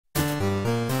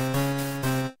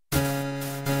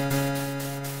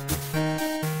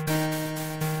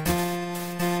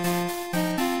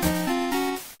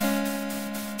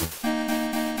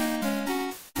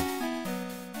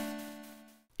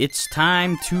it's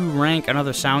time to rank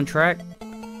another soundtrack,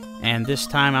 and this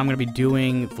time I'm going to be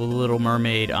doing The Little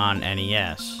Mermaid on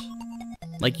NES.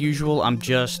 Like usual, I'm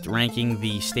just ranking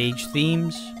the stage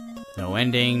themes, no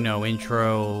ending, no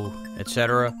intro,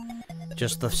 etc.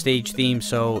 Just the stage theme,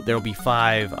 so there will be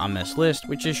 5 on this list,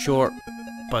 which is short,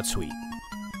 but sweet.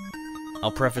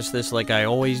 I'll preface this like I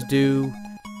always do,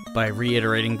 by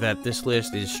reiterating that this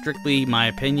list is strictly my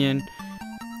opinion.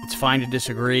 It's fine to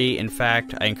disagree. In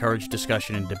fact, I encourage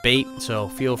discussion and debate, so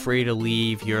feel free to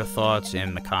leave your thoughts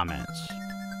in the comments.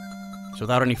 So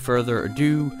without any further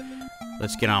ado,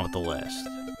 let's get on with the list.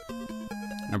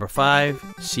 Number 5,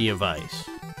 Sea of Ice.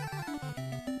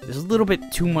 There's a little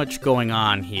bit too much going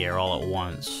on here all at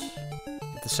once.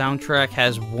 The soundtrack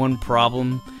has one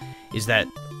problem, is that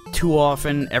too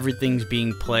often everything's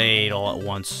being played all at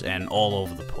once and all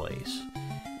over the place.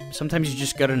 Sometimes you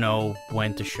just gotta know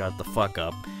when to shut the fuck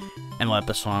up and let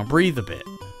the song breathe a bit.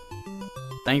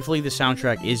 Thankfully, the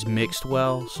soundtrack is mixed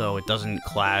well, so it doesn't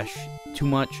clash too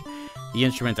much. The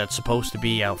instrument that's supposed to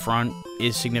be out front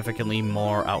is significantly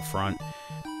more out front,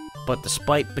 but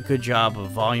despite the good job of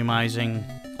volumizing,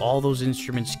 all those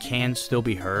instruments can still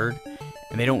be heard,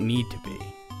 and they don't need to be.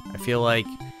 I feel like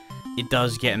it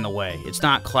does get in the way. It's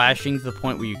not clashing to the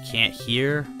point where you can't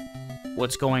hear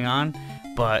what's going on,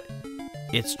 but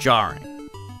it's jarring.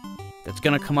 That's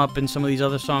gonna come up in some of these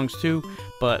other songs too,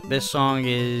 but this song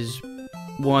is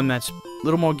one that's a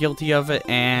little more guilty of it,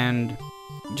 and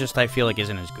just I feel like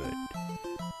isn't as good.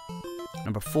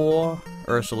 Number 4,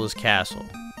 Ursula's Castle.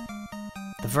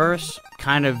 The verse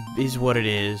kind of is what it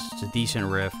is. It's a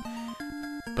decent riff,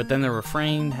 but then the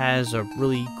refrain has a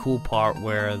really cool part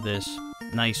where this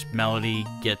nice melody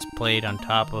gets played on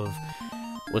top of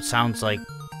what sounds like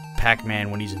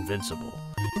Pac-Man when he's invincible.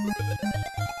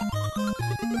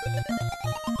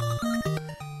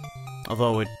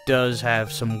 Although it does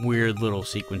have some weird little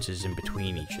sequences in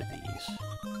between each of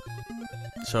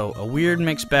these. So a weird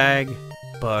mixed bag,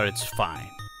 but it's fine.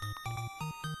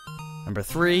 Number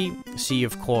 3, Sea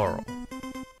of Coral.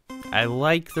 I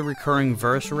like the recurring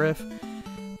verse riff,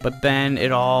 but then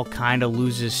it all kind of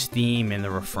loses steam in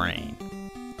the refrain.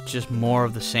 Just more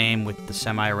of the same with the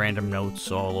semi-random notes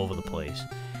all over the place.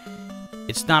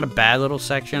 It's not a bad little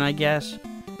section, I guess,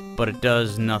 but it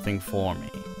does nothing for me.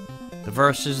 The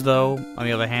verses, though, on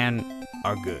the other hand,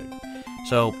 are good.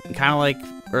 So, kind of like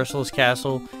Ursula's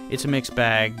Castle, it's a mixed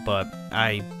bag, but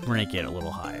I rank it a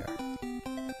little higher.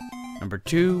 Number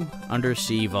 2,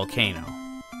 Undersea Volcano.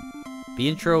 The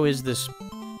intro is this,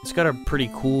 it's got a pretty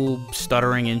cool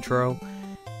stuttering intro,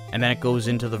 and then it goes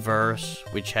into the verse,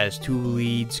 which has 2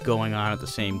 leads going on at the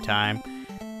same time.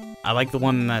 I like the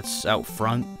one that's out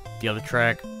front. The other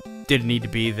track didn't need to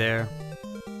be there.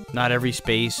 Not every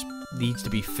space needs to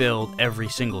be filled every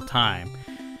single time.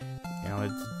 You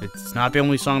know, it's not the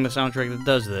only song on the soundtrack that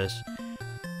does this,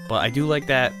 but I do like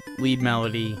that lead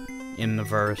melody in the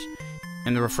verse,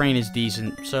 and the refrain is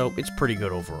decent, so it's pretty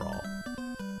good overall.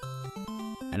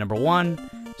 And number 1,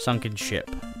 Sunken Ship.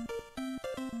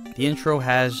 The intro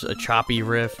has a choppy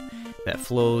riff that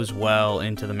flows well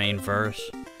into the main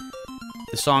verse.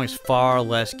 The song is far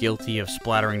less guilty of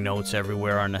splattering notes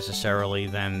everywhere unnecessarily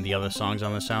than the other songs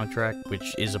on the soundtrack, which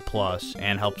is a plus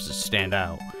and helps it stand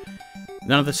out.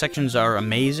 None of the sections are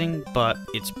amazing, but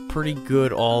it's pretty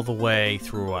good all the way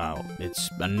throughout. It's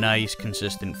a nice,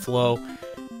 consistent flow.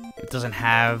 It doesn't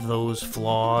have those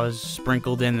flaws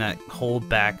sprinkled in that hold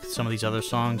back some of these other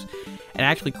songs, and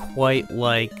I actually quite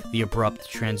like the abrupt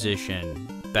transition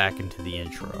back into the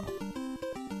intro.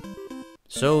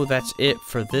 So that's it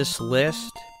for this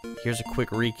list. Here's a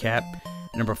quick recap.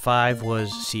 Number 5 was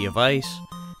Sea of Ice.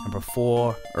 Number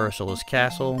 4, Ursula's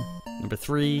Castle. Number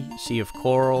 3, Sea of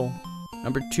Coral.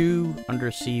 Number 2,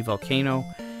 Undersea Volcano.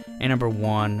 And number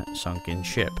 1, Sunken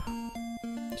Ship.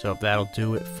 So that'll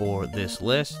do it for this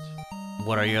list.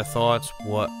 What are your thoughts?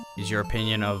 What is your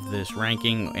opinion of this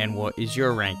ranking? And what is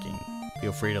your ranking?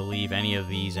 Feel free to leave any of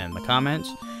these in the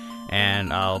comments.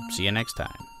 And I'll see you next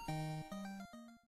time.